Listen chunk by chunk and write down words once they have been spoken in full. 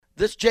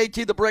This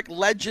JT the Brick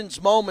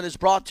Legends moment is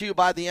brought to you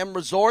by the M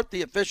Resort,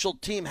 the official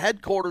team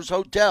headquarters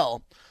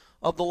hotel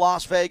of the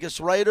Las Vegas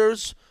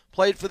Raiders.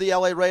 Played for the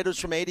LA Raiders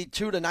from 82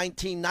 to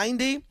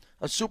 1990,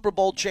 a Super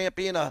Bowl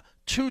champion, a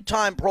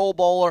two-time Pro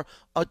Bowler,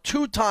 a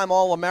two-time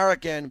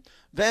All-American.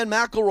 Van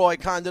McElroy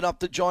kind enough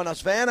to join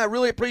us. Van, I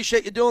really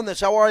appreciate you doing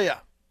this. How are you?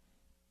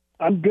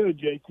 I'm good,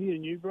 JT.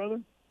 And you, brother?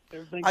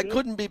 Everything I good?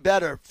 couldn't be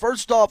better.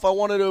 First off, I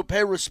wanted to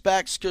pay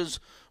respects because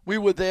we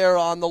were there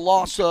on the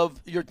loss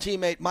of your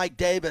teammate Mike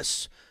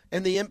Davis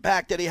and the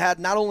impact that he had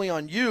not only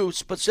on you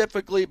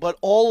specifically, but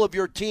all of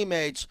your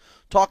teammates.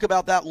 Talk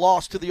about that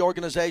loss to the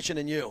organization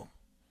and you.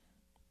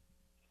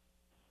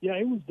 Yeah,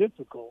 it was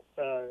difficult,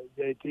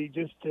 JT,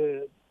 just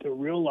to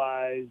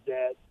realize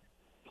that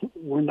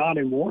we're not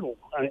immortal.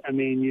 I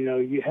mean, you know,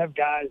 you have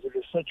guys that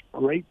are such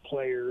great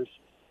players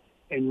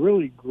and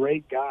really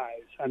great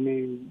guys. I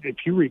mean, if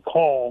you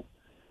recall,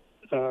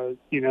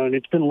 you know, and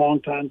it's been a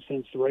long time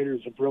since the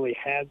Raiders have really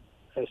had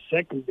a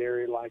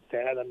secondary like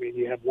that. I mean,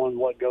 you have one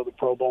go to the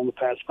Pro Bowl in the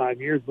past 5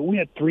 years, but we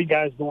had three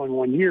guys going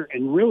 1 year,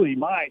 and really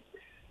Mike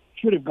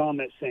should have gone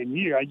that same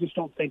year. I just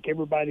don't think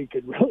everybody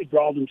could really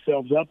draw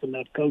themselves up,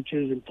 enough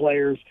coaches and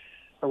players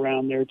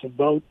around there to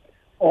vote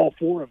all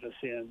four of us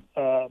in.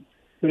 But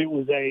it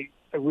was a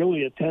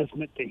really a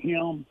testament to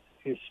him,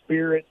 his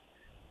spirit,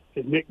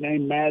 his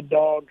nickname Mad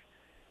Dog,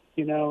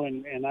 you know,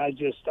 and I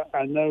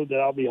know that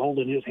I'll be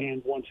holding his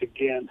hand once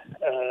again.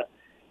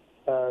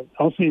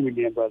 I'll see him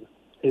again, brother.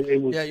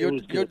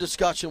 Your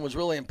discussion was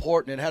really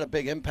important. It had a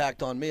big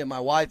impact on me and my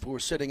wife, who were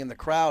sitting in the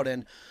crowd.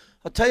 And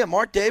I'll tell you,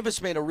 Mark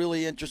Davis made a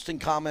really interesting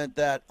comment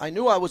that I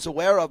knew I was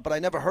aware of, but I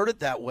never heard it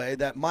that way,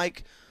 that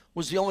Mike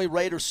was the only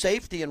Raiders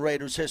safety in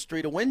Raiders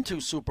history to win 2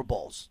 Super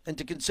Bowls. And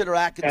to consider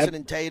Atkinson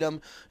and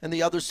Tatum and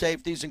the other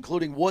safeties,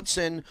 including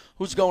Woodson,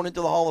 who's going into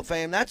the Hall of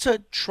Fame, that's a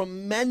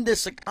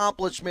tremendous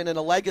accomplishment and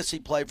a legacy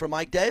play for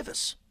Mike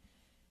Davis.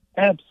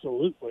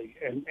 Absolutely.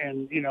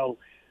 And you know,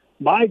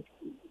 Mike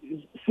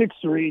is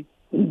 6'3",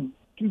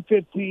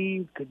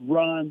 215, could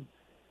run,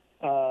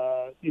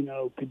 you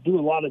know, could do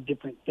a lot of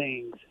different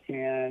things.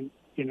 And,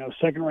 you know,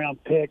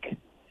 second-round pick.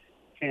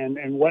 And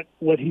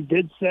what he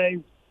did say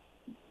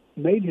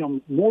made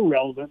him more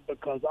relevant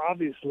because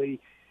obviously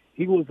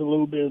he was a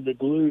little bit of the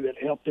glue that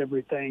helped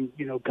everything,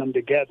 you know, come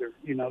together.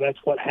 You know, that's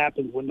what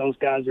happens when those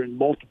guys are in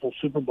multiple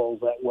Super Bowls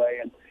that way.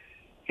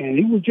 And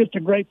he was just a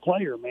great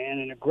player, man,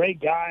 and a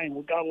great guy, and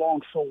we got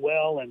along so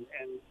well. And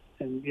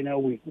you know,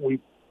 we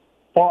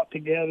fought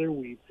together,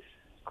 we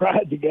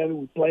cried together,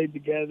 we played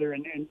together,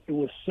 and it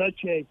was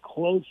such a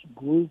close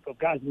group of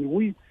guys. I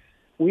mean,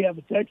 we have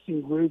a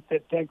texting group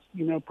that texts,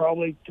 you know,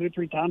 probably 2 or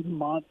 3 times a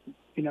month,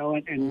 you know,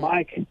 and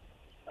Mike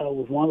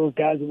was one of those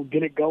guys that would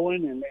get it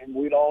going, and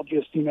we'd all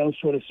just, you know,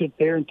 sort of sit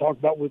there and talk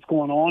about what's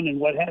going on and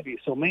what have you.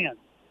 So, man,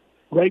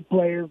 great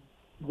player,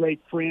 great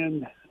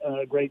friend,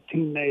 great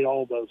teammate,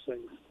 all those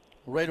things.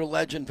 Raider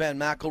legend Van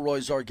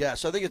McElroy's our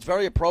guest. I think it's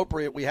very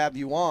appropriate we have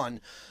you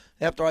on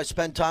after I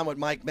spent time with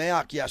Mike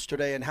Mayock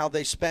yesterday and how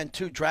they spent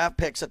 2 draft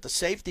picks at the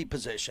safety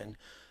position,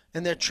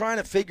 and they're trying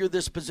to figure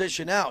this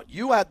position out.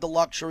 You had the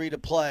luxury to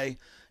play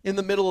in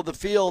the middle of the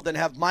field and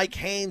have Mike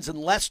Haynes and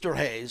Lester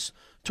Hayes,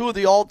 2 of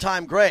the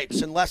all-time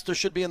greats, and Lester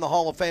should be in the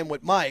Hall of Fame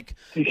with Mike.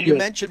 You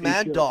mentioned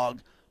Mad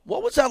Dog.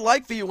 What was that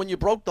like for you when you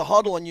broke the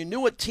huddle and you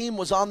knew a team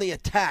was on the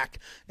attack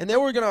and they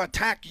were going to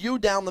attack you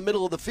down the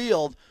middle of the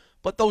field,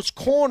 but those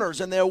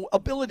corners and their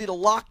ability to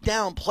lock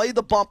down, play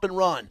the bump and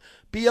run,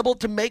 be able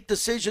to make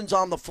decisions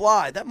on the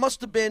fly, that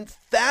must have been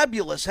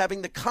fabulous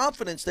having the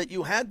confidence that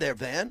you had there,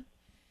 Van.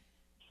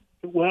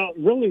 Well,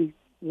 really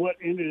what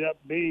ended up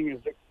being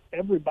is that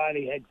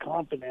everybody had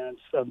confidence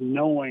of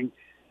knowing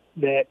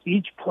that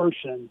each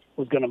person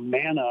was going to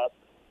man up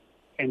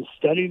and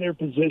study their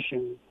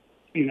position,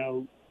 you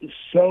know,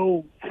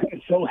 so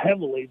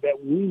heavily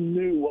that we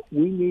knew what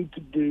we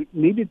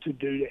needed to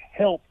do to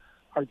help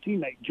our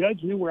teammate.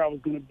 Judge knew where I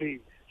was going to be.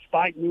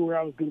 Spike knew where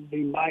I was going to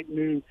be. Mike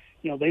knew,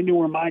 you know, they knew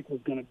where Mike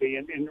was going to be.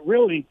 And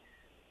really,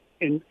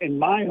 in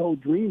my whole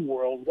dream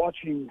world,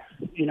 watching,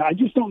 you know, I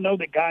just don't know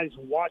that guys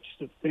watch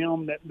the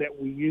film that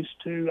we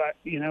used to,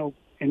 you know,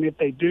 and if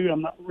they do,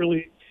 I'm not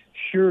really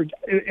sure.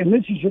 And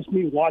this is just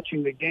me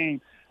watching the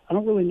game. I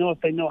don't really know if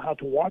they know how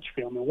to watch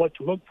film and what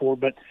to look for,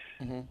 but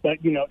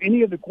you know,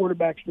 any of the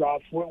quarterbacks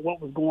drops, what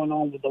was going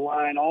on with the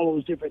line, all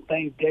those different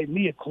things gave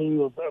me a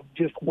clue of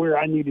just where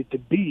I needed to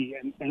be.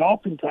 And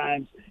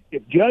oftentimes,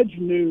 if Judge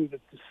knew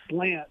that the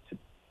slant,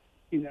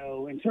 you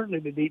know, and certainly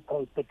the deep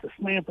post, but the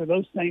slant for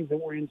those things that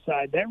were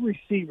inside, that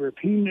receiver, if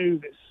he knew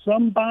that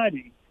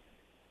somebody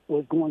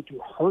was going to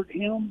hurt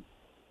him,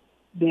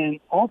 then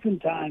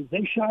oftentimes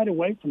they shied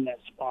away from that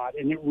spot,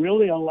 and it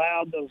really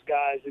allowed those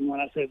guys, and when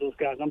I say those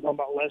guys, I'm talking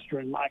about Lester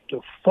and Mike, to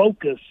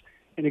focus.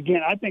 And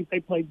again, I think they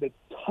played the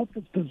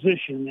toughest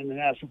position in the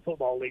National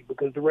Football League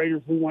because the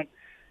Raiders, we went,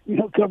 you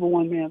know, cover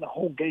one man the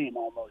whole game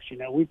almost. You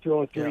know, we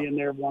throw a 3 in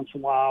there once in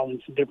a while and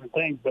some different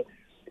things, but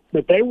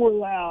they were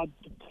allowed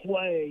to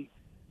play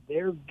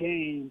their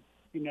game,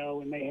 you know,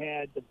 and they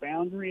had the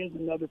boundary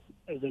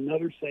as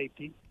another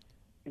safety.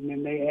 and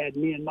then they had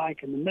me and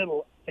Mike in the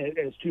middle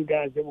as two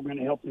guys that were going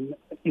to help them,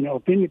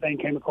 if anything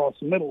came across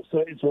the middle. So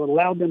it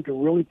allowed them to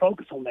really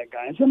focus on that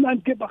guy and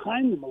sometimes get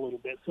behind them a little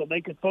bit so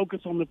they could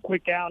focus on the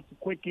quick outs, the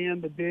quick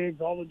in, the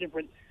digs, all the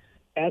different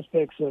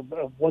aspects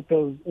of what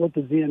the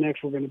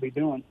ZNX were going to be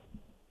doing.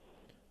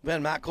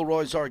 Van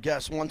McElroy's our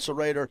guest, once a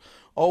Raider,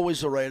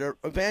 always a Raider.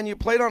 Van, you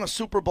played on a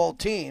Super Bowl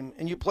team,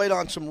 and you played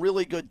on some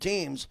really good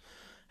teams.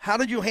 How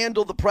did you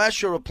handle the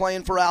pressure of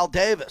playing for Al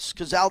Davis?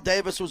 Because Al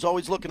Davis was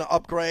always looking to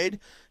upgrade.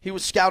 He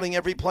was scouting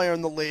every player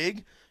in the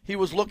league. He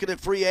was looking at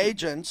free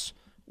agents.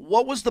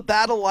 What was the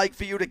battle like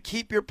for you to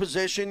keep your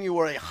position? You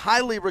were a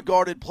highly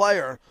regarded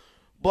player,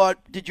 but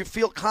did you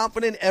feel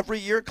confident every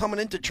year coming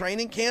into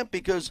training camp?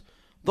 Because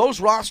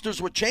those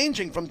rosters were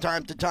changing from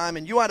time to time,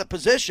 and you had a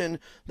position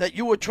that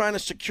you were trying to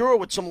secure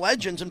with some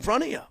legends in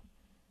front of you.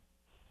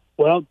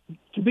 Well,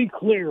 to be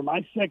clear,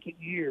 my second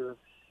year,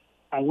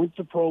 I went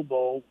to Pro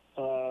Bowl.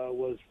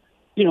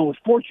 Was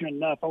fortunate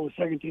enough. I was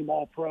second team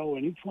All Pro,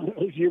 and each one of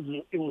those years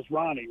it was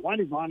Ronnie. Why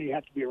did Ronnie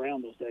have to be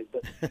around those days?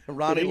 But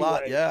Ronnie anyway,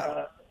 Lott,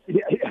 yeah,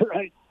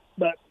 right.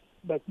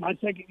 But my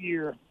second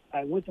year,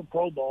 I went to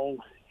Pro Bowl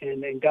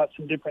and got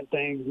some different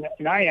things,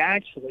 and I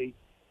actually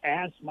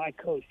asked my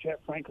coach, Chet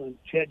Franklin,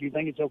 Chet, do you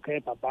think it's okay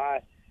if I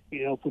buy,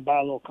 if we buy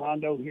a little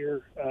condo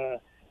here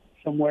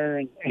somewhere?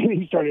 And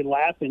he started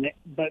laughing.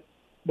 But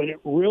it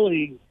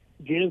really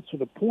gets to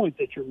the point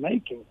that you're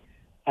making.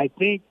 I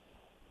think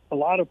a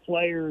lot of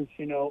players,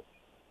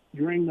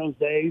 during those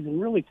days,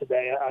 and really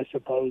today, I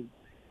suppose,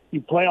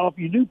 you do play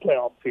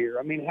off fear.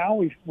 I mean,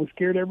 Howie was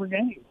scared every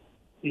game,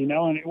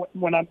 and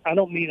when I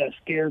don't mean a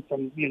scared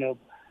from,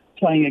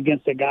 playing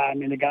against a guy. I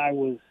mean, the guy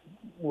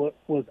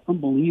was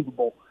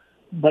unbelievable.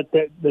 But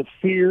the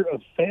fear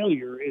of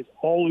failure is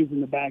always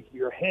in the back of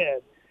your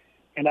head.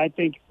 And I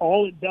think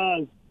all it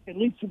does, at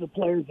least to the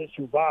players that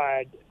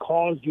survived,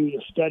 caused you to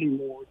study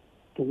more,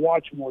 to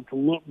watch more, to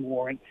look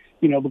more. And,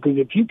 because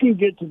if you can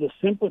get to the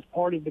simplest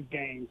part of the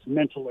games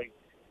mentally,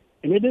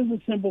 and it is a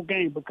simple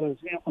game because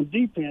on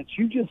defense,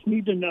 you just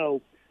need to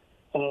know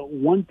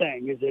one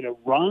thing. Is it a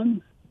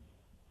run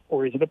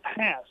or is it a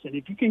pass? And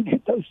if you can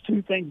get those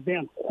two things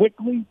down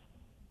quickly,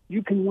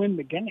 you can win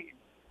the game,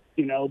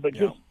 but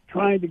just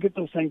trying to get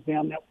those things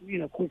down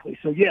quickly.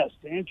 So, yes,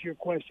 to answer your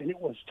question, it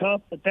was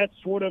tough, but that's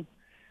sort of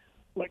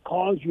what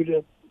caused you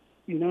to,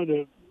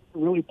 to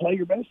really play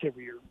your best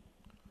every year.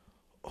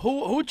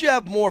 Who'd you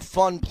have more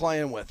fun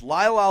playing with?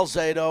 Lyle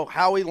Alzado,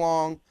 Howie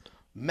Long,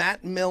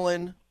 Matt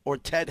Millen, or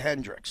Ted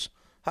Hendricks?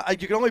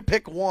 You can only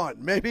pick one,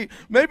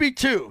 maybe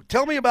two.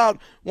 Tell me about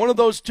one of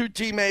those two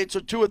teammates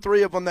or two or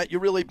three of them that you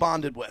really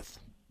bonded with.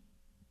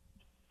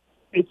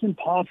 It's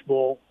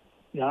impossible.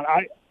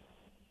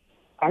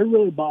 I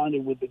really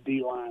bonded with the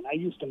D-line. I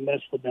used to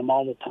mess with them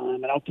all the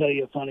time, and I'll tell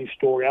you a funny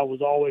story. I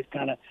was always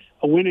I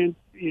went in,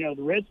 the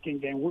Redskin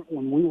game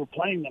when we were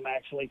playing them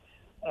actually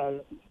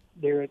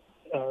there at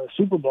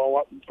Super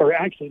Bowl, or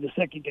actually the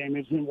second game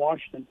is in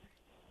Washington.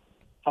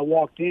 I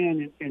walked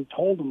in and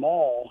told them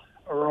all.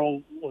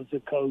 Earl was the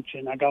coach,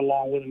 and I got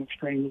along with him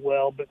extremely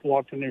well, but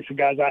walked in there and said,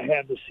 guys, I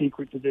have the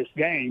secret to this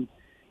game.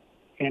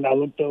 And I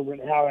looked over at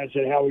Howie. I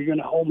said, Howie, you're going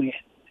to hold me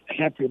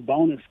half your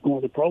bonus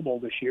going to the Pro Bowl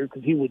this year,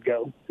 because he would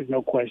go. There's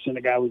no question.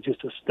 The guy was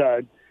just a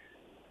stud.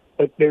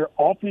 But their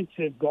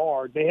offensive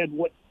guard, they had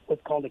what's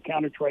called a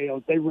counter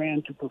trail. They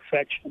ran to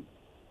perfection.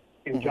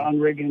 And John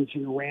Riggins,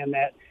 ran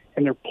that.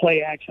 And their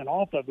play action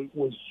off of it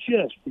was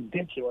just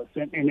ridiculous.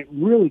 And it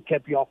really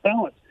kept you off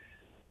balance.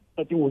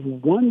 But there was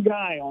one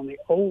guy on the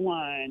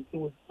O-line. It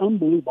was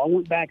unbelievable. I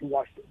went back and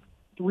watched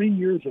 3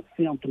 years of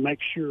film to make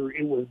sure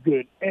it was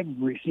good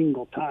every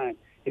single time.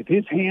 If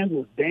his hand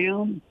was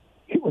down,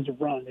 it was a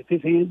run. If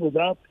his hand was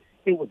up,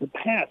 it was a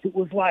pass. It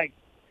was like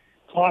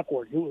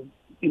clockwork. It was,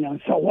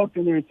 so I walked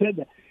in there and said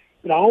that.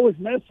 But I always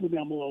messed with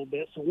them a little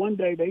bit. So one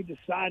day they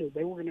decided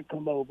they were going to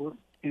come over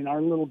in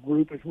our little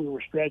group as we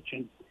were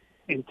stretching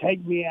and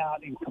take me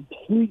out and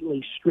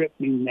completely strip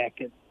me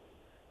naked.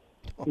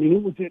 I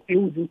mean, it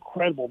was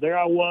incredible. There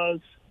I was,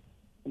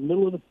 in the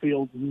middle of the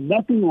field,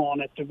 nothing on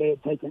after they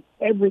had taken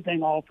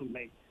everything off of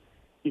me.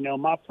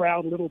 My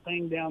proud little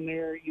thing down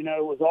there, it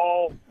was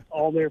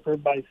all there for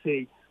everybody to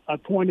see. I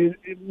pointed.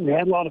 We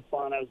had a lot of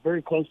fun. I was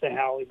very close to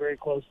Howie, very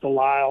close to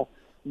Lyle,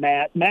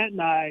 Matt. Matt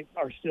and I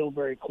are still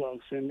very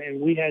close,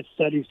 and we had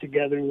studies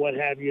together and what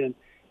have you,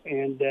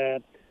 and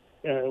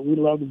we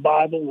love the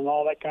Bible and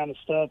all that kind of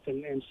stuff,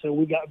 and so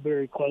we got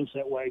very close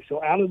that way.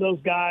 So out of those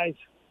guys,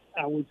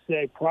 I would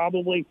say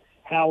probably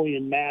Howie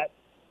and Matt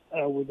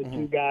were the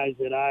two guys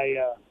that I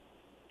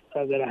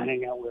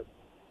hang out with.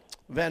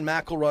 Van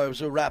McElroy,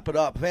 as we wrap it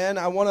up. Van,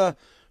 I want to,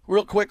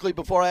 real quickly,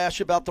 before I ask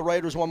you about the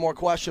Raiders, one more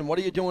question. What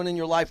are you doing in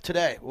your life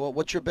today? Well,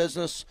 what's your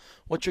business?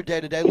 What's your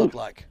day-to-day look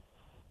like?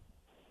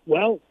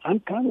 Well, I'm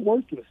kind of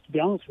worthless, to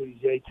be honest with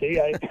you,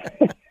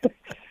 JT.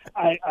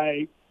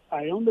 I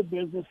owned a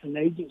business and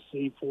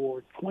agency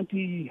for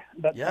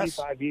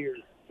 25 years,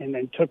 and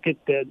then took it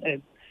as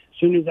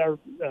soon as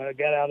I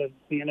got out of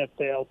the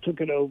NFL,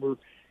 took it over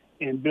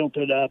and built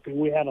it up, and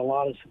we had a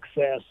lot of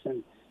success,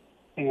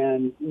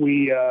 and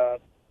we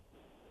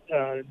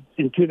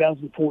in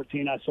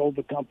 2014, I sold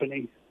the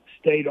company,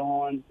 stayed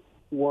on,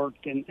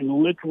 worked, and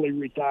literally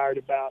retired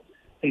about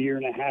a year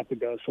and a half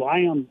ago. So I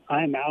am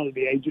out of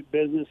the agent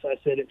business. I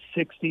said at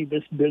 60,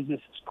 this business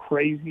is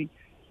crazy.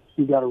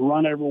 You got to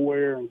run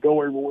everywhere and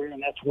go everywhere,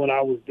 and that's what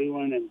I was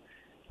doing.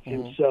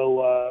 And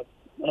so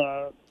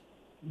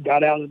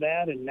got out of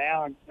that, and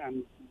now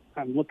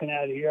I'm looking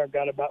at it here. I've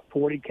got about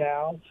 40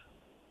 cows.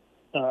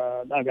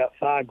 I've got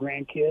 5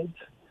 grandkids.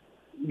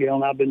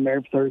 And I've been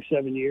married for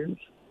 37 years.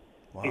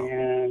 Wow.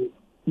 And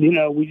we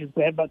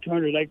have about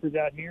 200 acres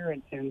out here,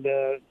 and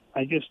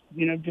I just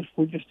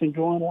we're just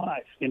enjoying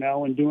life,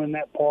 and doing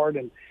that part.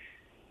 And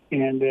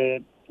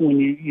when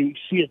you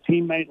see a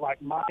teammate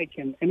like Mike,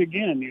 and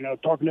again,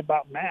 talking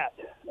about Matt,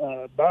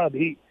 Bub,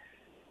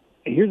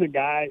 here's a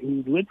guy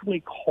who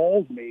literally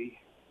called me,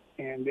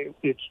 and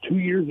it's 2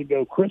 years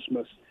ago,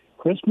 Christmas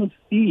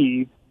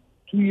Eve,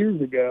 2 years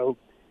ago,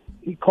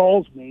 he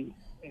calls me,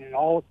 and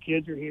all the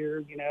kids are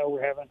here,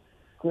 we're having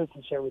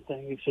Christmas,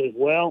 everything. He says,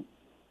 well,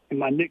 and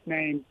my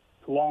nickname,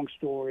 long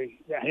story,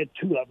 I had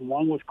 2 of them.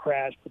 One was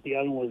Crash, but the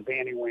other one was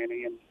Vanny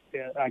Wanny, and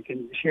I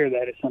can share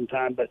that at some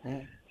time. But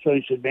so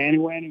he said, Vanny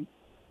Wanny,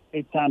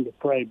 it's time to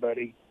pray,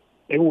 buddy.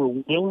 They were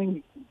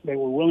willing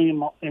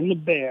him in the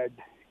bed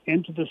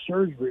into the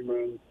surgery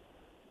room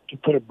to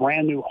put a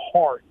brand new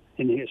heart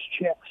in his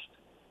chest.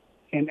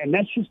 And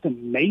that's just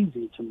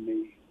amazing to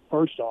me.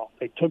 First off,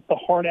 they took the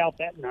heart out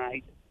that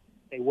night.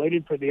 They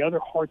waited for the other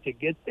heart to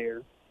get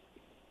there.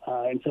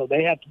 And so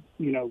they have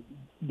to,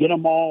 get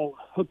them all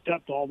hooked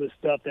up to all this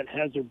stuff that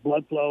has their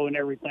blood flow and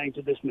everything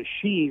to this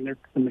machine.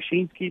 The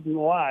machine's keeping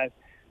them alive,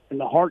 and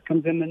the heart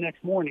comes in the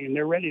next morning, and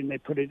they're ready, and they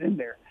put it in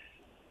there.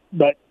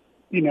 But,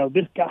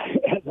 this guy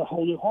has a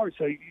whole new heart.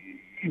 So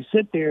you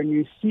sit there and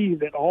you see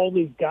that all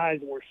these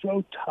guys were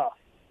so tough.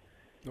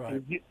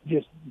 Right.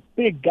 Just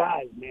big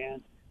guys,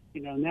 man.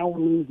 Now we're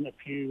losing a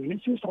few, and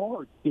it's just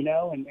hard, and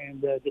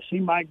to see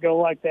Mike go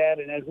like that,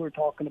 and as we're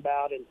talking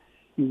about, and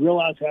you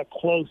realize how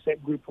close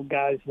that group of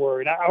guys were.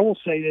 And I will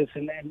say this,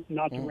 and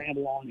not to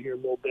ramble on here a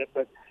little bit,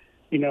 but,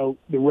 the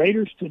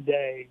Raiders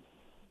today,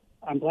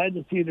 I'm glad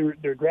to see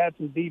their draft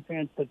and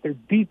defense, but their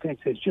defense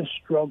has just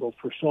struggled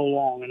for so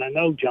long. And I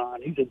know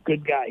John, he's a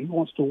good guy. He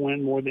wants to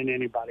win more than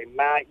anybody.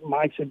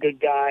 Mike's a good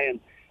guy,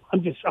 and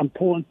I'm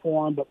pulling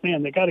for him, but,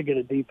 man, they got to get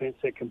a defense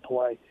that can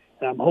play.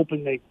 And I'm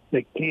hoping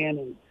they can,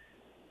 and,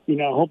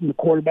 hoping the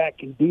quarterback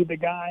can be the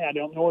guy. I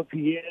don't know if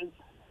he is.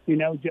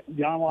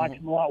 John likes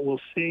him a lot. We'll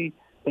see.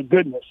 But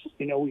goodness,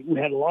 we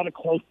had a lot of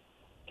close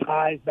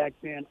ties back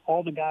then.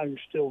 All the guys are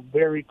still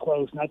very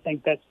close, and I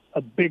think that's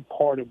a big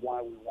part of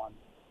why we won.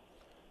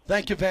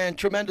 Thank you, Van.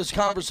 Tremendous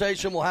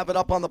conversation. We'll have it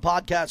up on the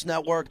podcast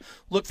network.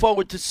 Look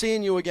forward to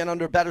seeing you again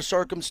under better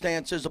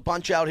circumstances. A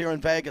bunch out here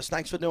in Vegas.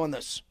 Thanks for doing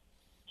this.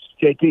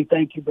 JT,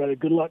 thank you, brother.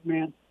 Good luck,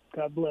 man.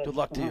 God bless. Good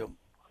luck to you.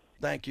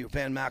 Thank you,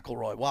 Van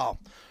McElroy. Wow.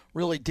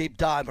 Really deep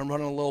dive. I'm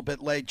running a little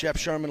bit late. Jeff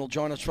Sherman will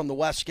join us from the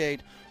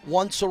Westgate.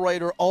 Once a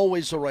Raider,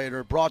 always a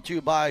Raider. Brought to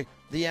you by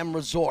the M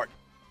Resort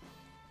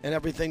and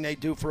everything they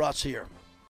do for us here.